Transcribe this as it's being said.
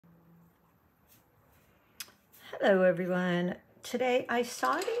Hello everyone. Today I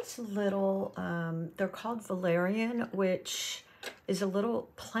saw these little, they're called Valerian, which is a little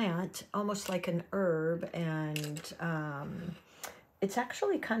plant, almost like an herb, and it's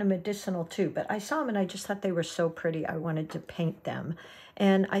actually kind of medicinal too, but I saw them and I just thought they were so pretty. I wanted to paint them,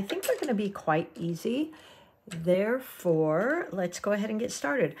 and I think they're going to be quite easy. Therefore, let's go ahead and get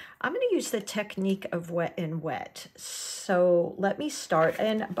started. I'm going to use the technique of wet and wet. So let me start.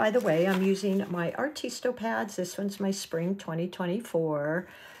 And by the way, I'm using my Artisto pads. This one's my spring 2024.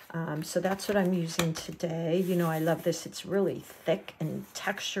 So that's what I'm using today. You know, I love this. It's really thick and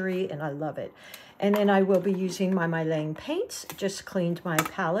textury, and I love it. And then I will be using my Laying paints. Just cleaned my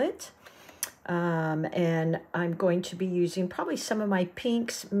palette. And I'm going to be using probably some of my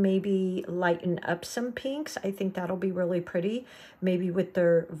pinks, maybe lighten up some pinks. I think that'll be really pretty, maybe with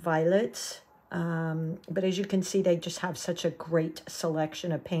their violets. But as you can see, they just have such a great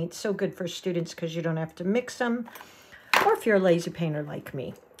selection of paints. So good for students because you don't have to mix them. Or if you're a lazy painter like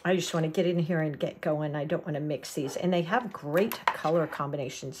me, I just want to get in here and get going. I don't want to mix these. And they have great color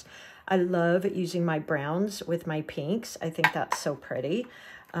combinations. I love using my browns with my pinks. I think that's so pretty.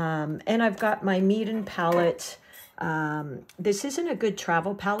 And I've got my MEEDEN palette. This isn't a good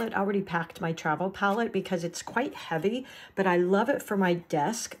travel palette. I already packed my travel palette because it's quite heavy, but I love it for my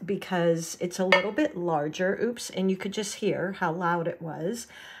desk because it's a little bit larger. Oops, and you could just hear how loud it was.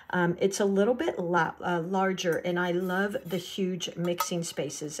 It's a little bit larger, and I love the huge mixing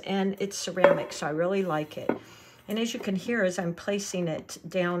spaces, and it's ceramic, so I really like it. And as you can hear, as I'm placing it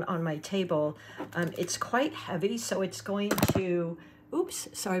down on my table, it's quite heavy, so it's going to... Oops,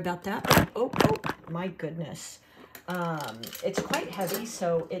 sorry about that. Oh, my goodness. It's quite heavy,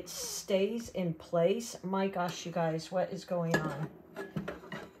 so it stays in place. My gosh, you guys, what is going on?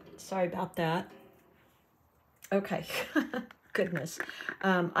 Sorry about that. Okay, goodness.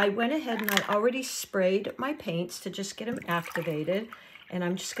 I went ahead and I already sprayed my paints to just get them activated. And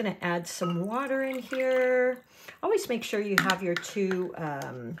I'm just going to add some water in here. Always make sure you have your two...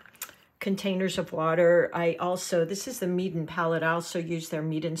 containers of water. This is the MEEDEN palette. I also use their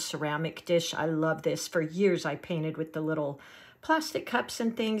MEEDEN ceramic dish. I love this. For years I painted with the little plastic cups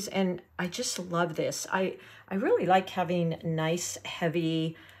and things, and I just love this. I really like having nice,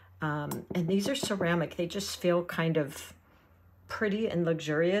 heavy, and these are ceramic. They just feel kind of pretty and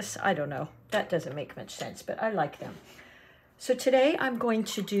luxurious. I don't know. That doesn't make much sense, but I like them. So today I'm going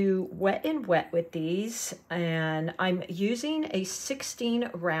to do wet and wet with these, and I'm using a 16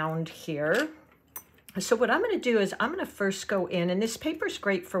 round here. So what I'm going to do is I'm going to first go in, and this paper is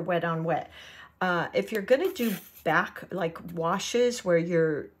great for wet on wet. If you're going to do back like washes where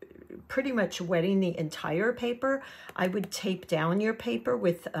you're pretty much wetting the entire paper, I would tape down your paper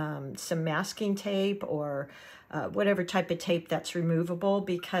with some masking tape or whatever type of tape that's removable,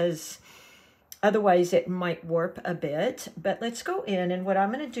 because otherwise it might warp a bit. But let's go in, and what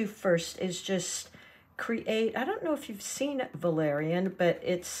I'm going to do first is just create, I don't know if you've seen Valerian, but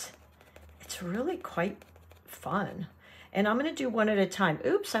it's really quite fun. And I'm going to do one at a time.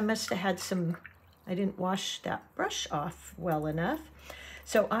 Oops, I must have had some, I didn't wash that brush off well enough.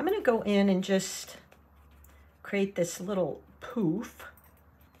 So I'm going to go in and just create this little poof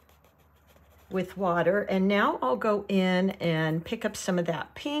with water, and now I'll go in and pick up some of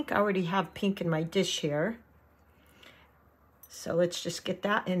that pink. I already have pink in my dish here, so let's just get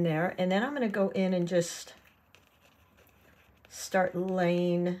that in there, and then I'm going to go in and just start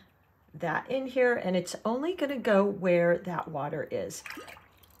laying that in here, and it's only going to go where that water is.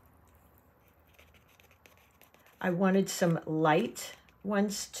 I wanted some light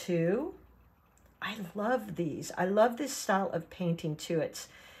ones too. I love these. I love this style of painting too.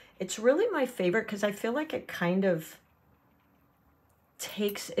 It's really my favorite because I feel like it kind of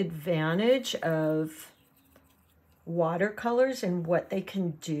takes advantage of watercolors and what they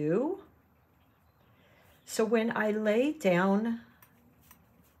can do. So when I lay down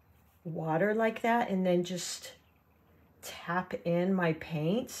water like that and then just tap in my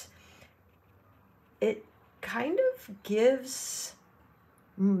paints, it kind of gives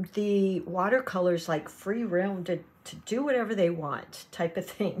the watercolors like free room to do whatever they want type of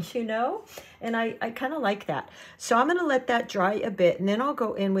thing, you know? And I kind of like that. So I'm going to let that dry a bit, and then I'll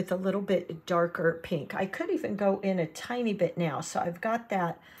go in with a little bit darker pink. I could even go in a tiny bit now. So I've got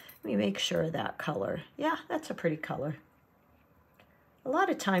that. Let me make sure of that color. Yeah, that's a pretty color. A lot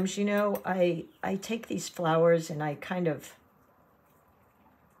of times, you know, I take these flowers and I kind of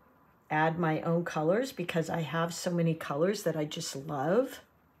add my own colors because I have so many colors that I just love.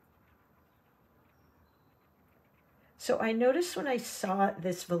 So I noticed when I saw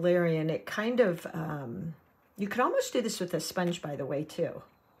this Valerian, it kind of, you could almost do this with a sponge, by the way, too.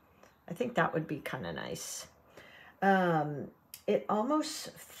 I think that would be kind of nice. it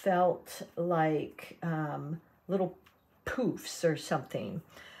almost felt like little poofs or something.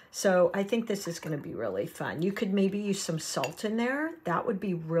 So I think this is going to be really fun. You could maybe use some salt in there. That would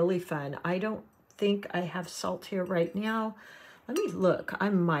be really fun. I don't think I have salt here right now. Let me look. I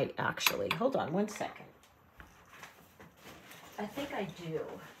might actually. Hold on one second. I think I do.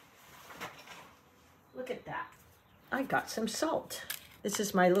 Look at that. I got some salt. This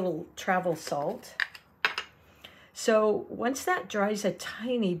is my little travel salt. So once that dries a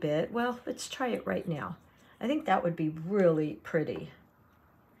tiny bit, well, let's try it right now. I think that would be really pretty.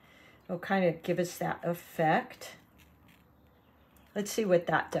 It'll kind of give us that effect. Let's see what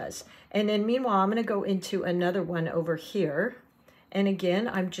that does. And then meanwhile, I'm going to go into another one over here. And again,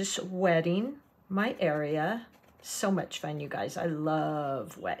 I'm just wetting my area. So much fun, you guys. I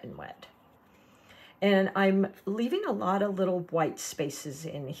love wet and wet. And I'm leaving a lot of little white spaces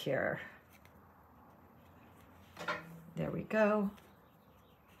in here. There we go.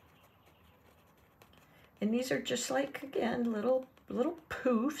 And these are just like, again, little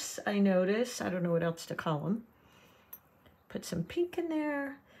poofs, I notice. I don't know what else to call them. Put some pink in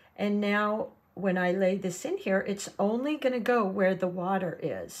there. And now when I lay this in here, it's only going to go where the water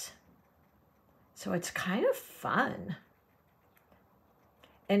is. So it's kind of fun.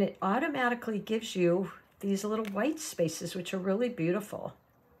 And it automatically gives you these little white spaces, which are really beautiful.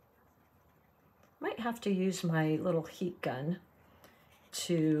 Might have to use my little heat gun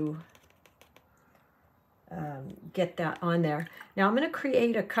to get that on there. Now I'm going to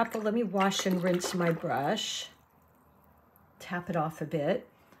create a couple. Let me wash and rinse my brush. Tap it off a bit.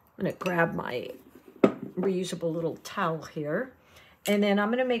 I'm going to grab my reusable little towel here. And then I'm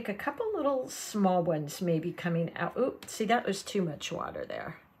going to make a couple little small ones maybe coming out. Oops, see, that was too much water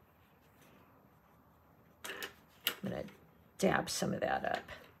there. I'm going to dab some of that up.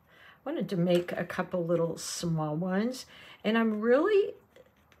 I wanted to make a couple little small ones. And I'm really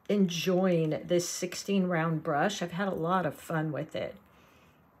enjoying this 16 round brush. I've had a lot of fun with it.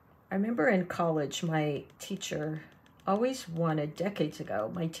 I remember in college, my teacher always wanted, decades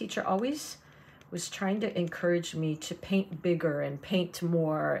ago, my teacher always was trying to encourage me to paint bigger and paint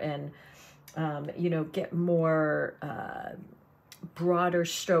more and, you know, get more broader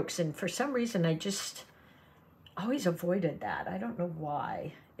strokes. And for some reason, I just always avoided that. I don't know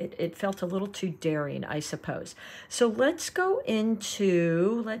why. It felt a little too daring, I suppose. So let's go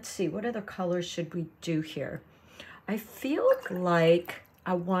into, let's see, what other colors should we do here? I feel like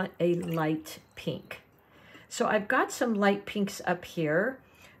I want a light pink. So I've got some light pinks up here,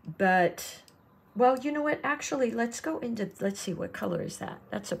 but, well, you know what? Actually, let's go into, let's see, what color is that?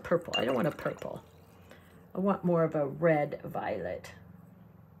 That's a purple. I don't want a purple. I want more of a red violet.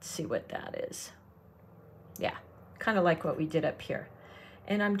 Let's see what that is. Yeah, kind of like what we did up here.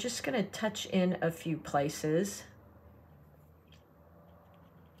 And I'm just going to touch in a few places.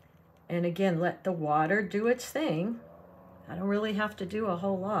 And again, let the water do its thing. I don't really have to do a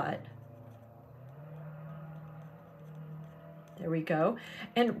whole lot. There we go.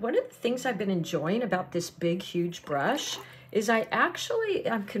 And one of the things I've been enjoying about this big, huge brush is I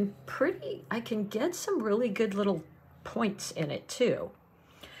can get some really good little points in it too.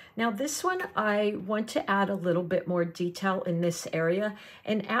 Now this one, I want to add a little bit more detail in this area.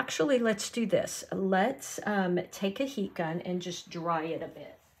 And actually, let's do this. Let's take a heat gun and just dry it a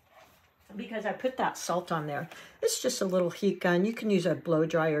bit. Because I put that salt on there. It's just a little heat gun. You can use a blow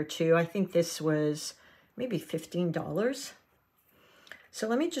dryer too. I think this was maybe $15. So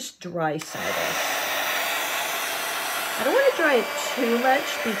let me just dry some of this. I don't want to dry it too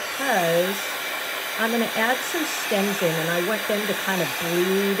much because I'm going to add some stems in, and I want them to kind of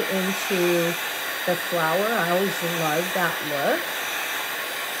bleed into the flower. I always love that look.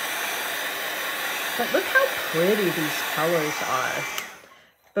 But look how pretty these colors are.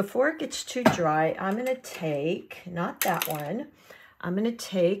 Before it gets too dry, I'm going to take, not that one, I'm going to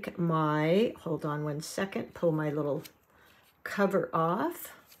take my, hold on one second, pull my little cover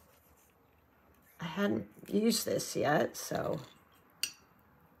off. I hadn't used this yet, so.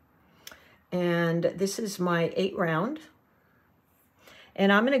 And this is my 8 round.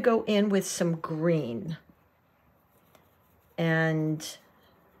 And I'm going to go in with some green and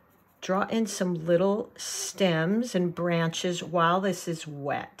draw in some little stems and branches while this is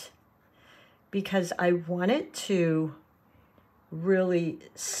wet, because I want it to really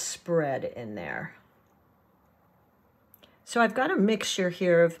spread in there. So I've got a mixture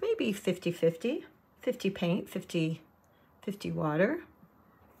here of maybe 50-50, 50 paint, 50 water,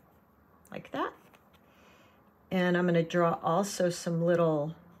 like that. And I'm going to draw also some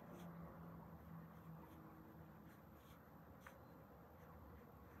little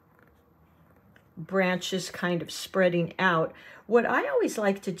branches kind of spreading out. What I always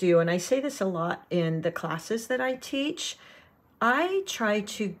like to do, and I say this a lot in the classes that I teach, I try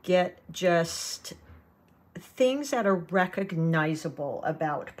to get just things that are recognizable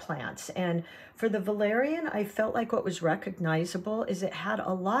about plants. And for the valerian, I felt like what was recognizable is it had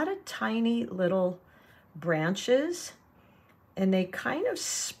a lot of tiny little branches, and they kind of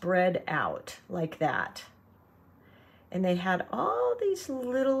spread out like that. And they had all these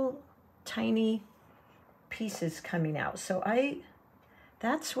little tiny pieces coming out. So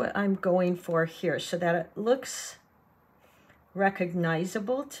that's what I'm going for here, so that it looks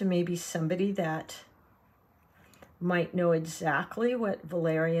recognizable to maybe somebody that might know exactly what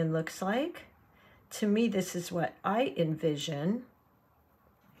valerian looks like. To me, this is what I envision.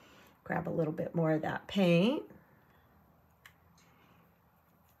 Grab a little bit more of that paint.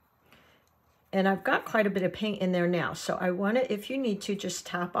 And I've got quite a bit of paint in there now. So I want to, if you need to, just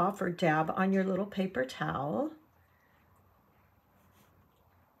tap off or dab on your little paper towel.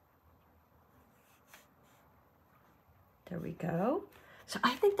 There we go. So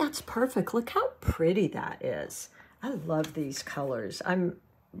I think that's perfect. Look how pretty that is. I love these colors. I'm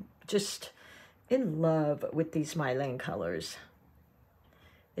just in love with these myelin colors.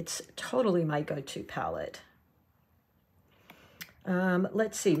 It's totally my go-to palette.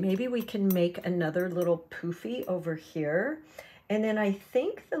 Let's see, maybe we can make another little poofy over here. And then I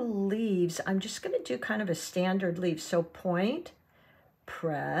think the leaves, I'm just going to do kind of a standard leaf. So point,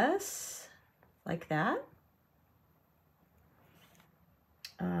 press, like that.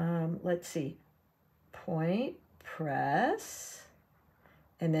 Let's see, point, press,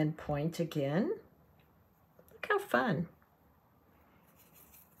 and then point again. Look how fun.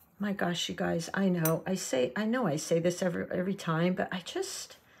 My gosh, you guys, I know I say this every time, but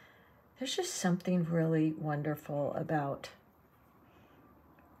there's just something really wonderful about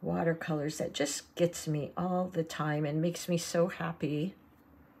watercolors that just gets me all the time and makes me so happy.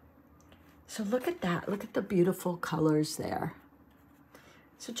 So look at that. Look at the beautiful colors there.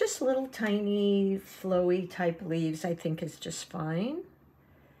 So just little tiny flowy type leaves I think is just fine.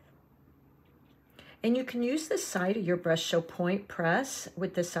 And you can use the side of your brush, so point press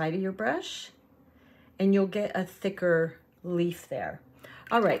with the side of your brush, and you'll get a thicker leaf there.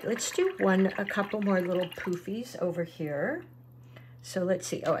 All right, let's do a couple more little poofies over here. So let's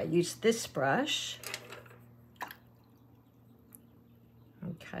see, I used this brush.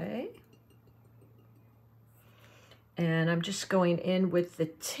 Okay. And I'm just going in with the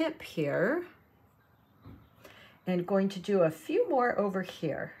tip here and going to do a few more over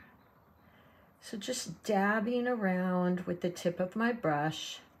here. So just dabbing around with the tip of my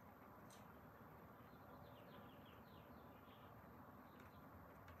brush.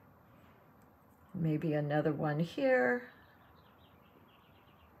 Maybe another one here.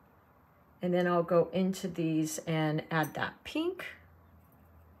 And then I'll go into these and add that pink.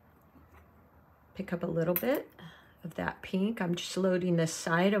 Pick up a little bit of that pink. I'm just loading the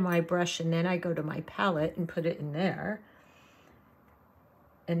side of my brush, and then I go to my palette and put it in there.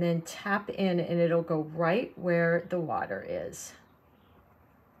 And then tap in, and it'll go right where the water is.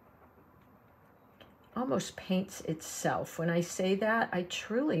 Almost paints itself. When I say that, I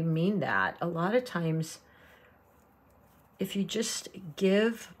truly mean that. A lot of times, if you just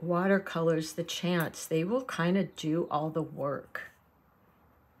give watercolors the chance, they will kind of do all the work.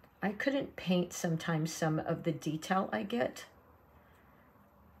 I couldn't paint sometimes some of the detail I get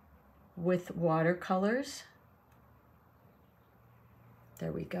with watercolors.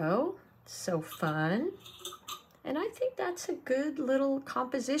 There we go. So fun. And I think that's a good little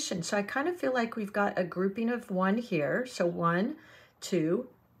composition. So I kind of feel like we've got a grouping of one here. So 1, 2,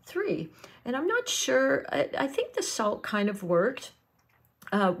 3. And I'm not sure, I think the salt kind of worked.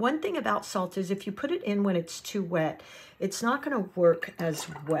 One thing about salt is if you put it in when it's too wet, it's not going to work as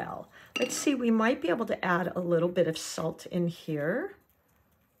well. Let's see, we might be able to add a little bit of salt in here,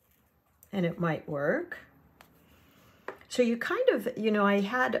 and it might work. So you kind of, I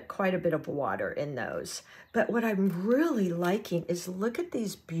had quite a bit of water in those, but what I'm really liking is look at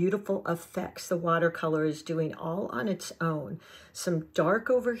these beautiful effects the watercolor is doing all on its own. Some dark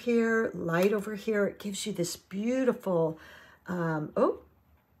over here, light over here. It gives you this beautiful, oh,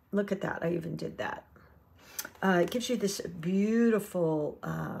 look at that. I even did that. It gives you this beautiful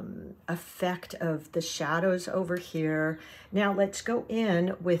effect of the shadows over here. Now let's go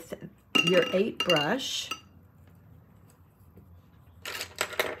in with your 8 brush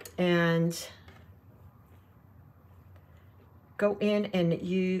and go in and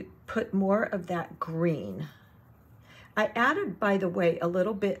you put more of that green. I added, by the way, a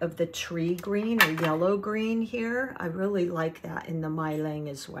little bit of the tree green or yellow green here. I really like that in the myelin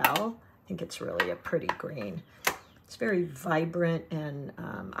as well. I think it's really a pretty green. It's very vibrant, and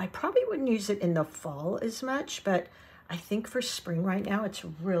I probably wouldn't use it in the fall as much, but I think for spring right now, it's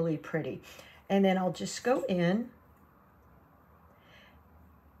really pretty. And then I'll just go in.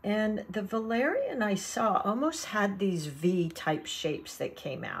 And the Valerian I saw almost had these V-type shapes that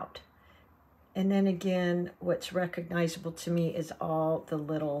came out. And then again, what's recognizable to me is all the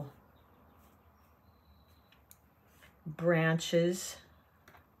little branches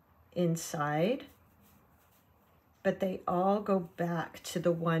inside. But they all go back to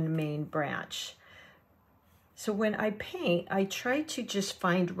the one main branch. So when I paint, I try to just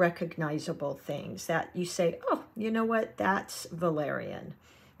find recognizable things that you say, oh, you know what, that's Valerian,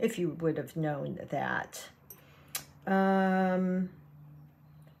 if you would have known that.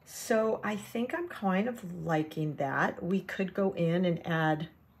 So I think I'm kind of liking that. We could go in and add,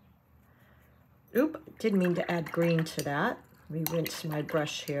 didn't mean to add green to that. Let me rinse my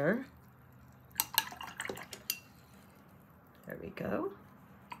brush here. There we go.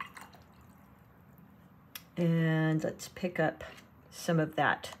 And let's pick up some of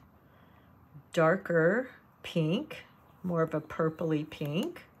that darker pink, more of a purpley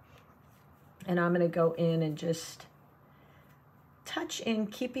pink. And I'm going to go in and just touch in,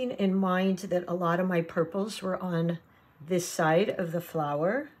 keeping in mind that a lot of my purples were on this side of the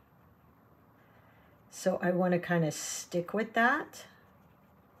flower. So I want to kind of stick with that.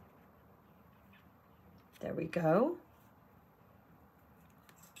 There we go.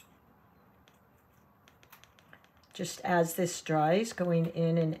 Just as this dries, going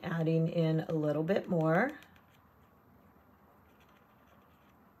in and adding in a little bit more.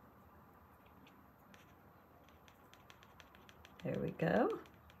 There we go.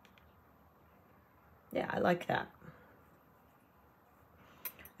 Yeah, I like that.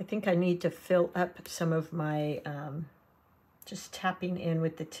 I think I need to fill up some of my, just tapping in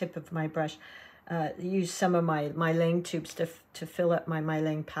with the tip of my brush, use some of my Mylang tubes to fill up my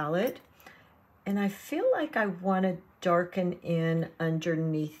Mylang palette. And I feel like I want to darken in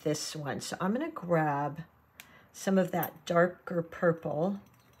underneath this one. So I'm going to grab some of that darker purple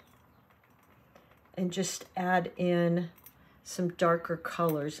and just add in some darker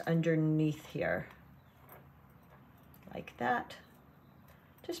colors underneath here. Like that.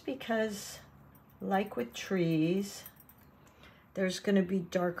 Just because, like with trees, there's going to be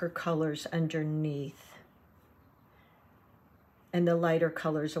darker colors underneath. And the lighter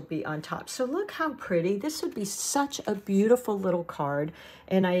colors will be on top. So look how pretty. This would be such a beautiful little card.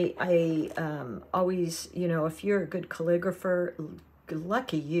 And I always, you know, if you're a good calligrapher,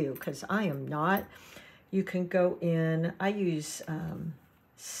 lucky you, because I am not. You can go in. I use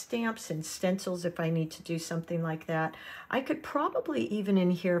stamps and stencils if I need to do something like that. I could probably even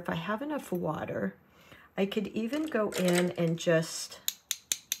in here, if I have enough water, I could even go in and just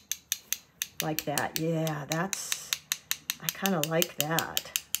like that. Yeah, I kind of like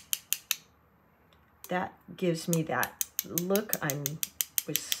that. That gives me that look I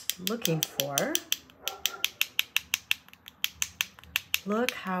was looking for.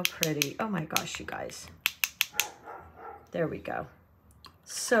 Look how pretty. Oh my gosh, you guys. There we go.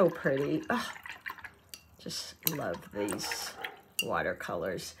 So pretty. Oh, just love these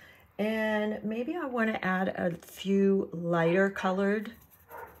watercolors. And maybe I want to add a few lighter colored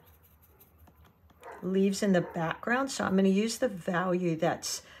leaves in the background. So I'm going to use the value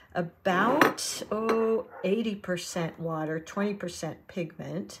that's about 80% water, 20%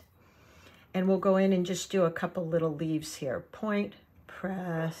 pigment. And we'll go in and just do a couple little leaves here. Point,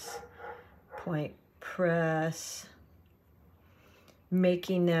 press,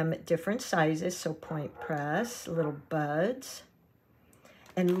 making them different sizes. So point, press, little buds.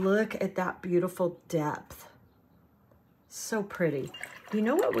 And look at that beautiful depth. So pretty. You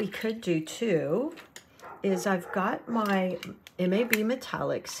know what we could do too is I've got my MAB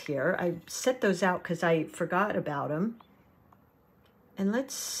metallics here. I set those out because I forgot about them. And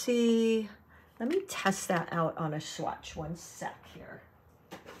let's see, let me test that out on a swatch. One sec here.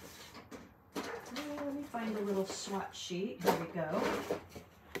 Let me find a little swatch sheet. Here we go.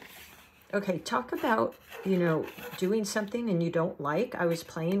 Okay, talk about, you know, doing something and you don't like. I was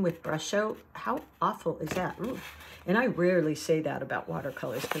playing with brush out. How awful is that? Ooh. And I rarely say that about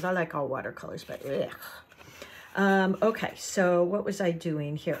watercolors because I like all watercolors, but ugh. Okay, so what was I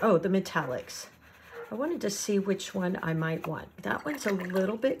doing here? Oh, the metallics. I wanted to see which one I might want. That one's a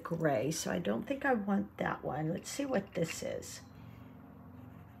little bit gray, so I don't think I want that one. Let's see what this is.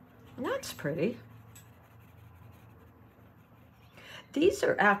 That's pretty. These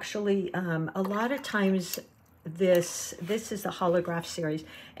are actually, a lot of times, this is the holograph series,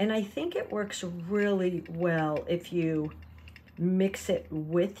 and I think it works really well if you mix it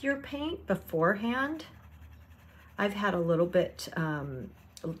with your paint beforehand. I've had a little bit,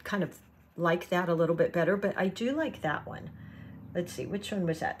 kind of like that a little bit better, but I do like that one. Let's see, which one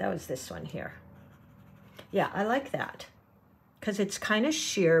was that? That was this one here. Yeah, I like that because it's kind of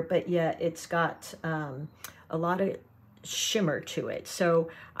sheer, but yet it's got a lot of shimmer to it. So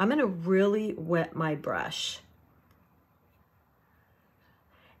I'm going to really wet my brush.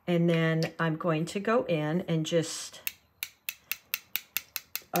 And then I'm going to go in and just,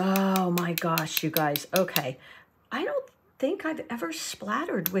 oh my gosh, you guys. Okay. I don't think I've ever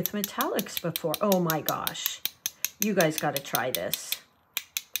splattered with metallics before. Oh my gosh. You guys got to try this.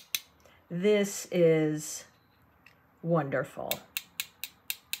 This is wonderful.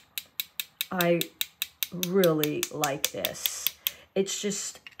 I really like this. It's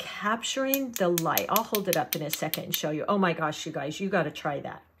just capturing the light. I'll hold it up in a second and show you. Oh my gosh, you guys, you got to try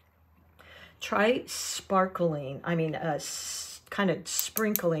that. Try sparkling, kind of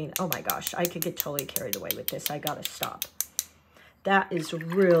sprinkling. Oh my gosh, I could get totally carried away with this. I gotta stop. That is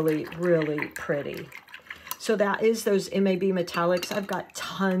really, really pretty. So that is those MAB metallics. I've got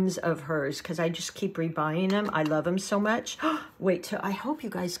tons of hers because I just keep rebuying them. I love them so much. Wait, I hope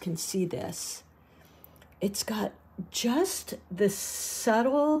you guys can see this. It's got just this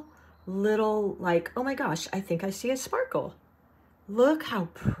subtle little, like, oh my gosh, I think I see a sparkle. Look how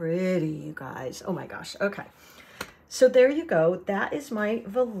pretty, you guys. Oh my gosh. Okay. So there you go. That is my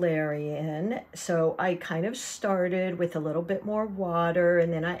Valerian. So I kind of started with a little bit more water,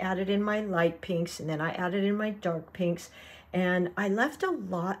 and then I added in my light pinks, and then I added in my dark pinks, and I left a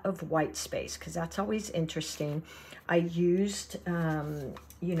lot of white space because that's always interesting. I used,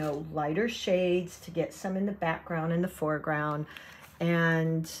 you know, lighter shades to get some in the background and the foreground,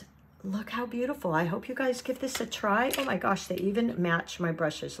 and look how beautiful. I hope you guys give this a try. Oh my gosh, they even match my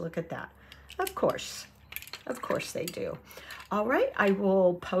brushes. Look at that. Of course they do. All right, I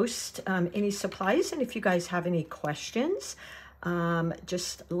will post any supplies, and if you guys have any questions,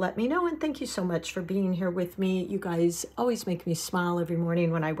 just let me know. And thank you so much for being here with me. You guys always make me smile every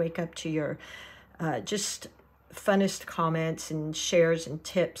morning when I wake up to your just funnest comments and shares and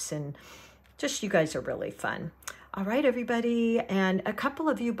tips, and just you guys are really fun. All right, everybody. And a couple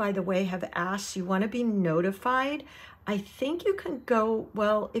of you, by the way, have asked, you want to be notified. I think you can go,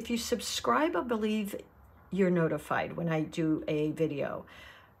 well, if you subscribe, I believe you're notified when I do a video.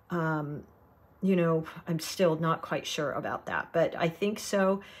 You know, I'm still not quite sure about that, but I think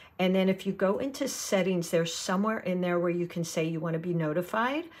so. And then if you go into settings, there's somewhere in there where you can say you want to be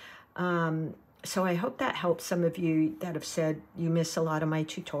notified. So I hope that helps some of you that have said you miss a lot of my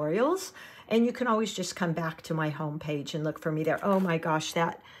tutorials. And you can always just come back to my homepage and look for me there. Oh my gosh,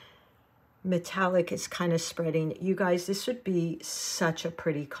 that metallic is kind of spreading. You guys, this would be such a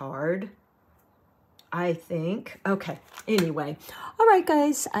pretty card, I think. Okay, anyway. All right,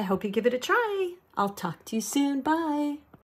 guys, I hope you give it a try. I'll talk to you soon. Bye.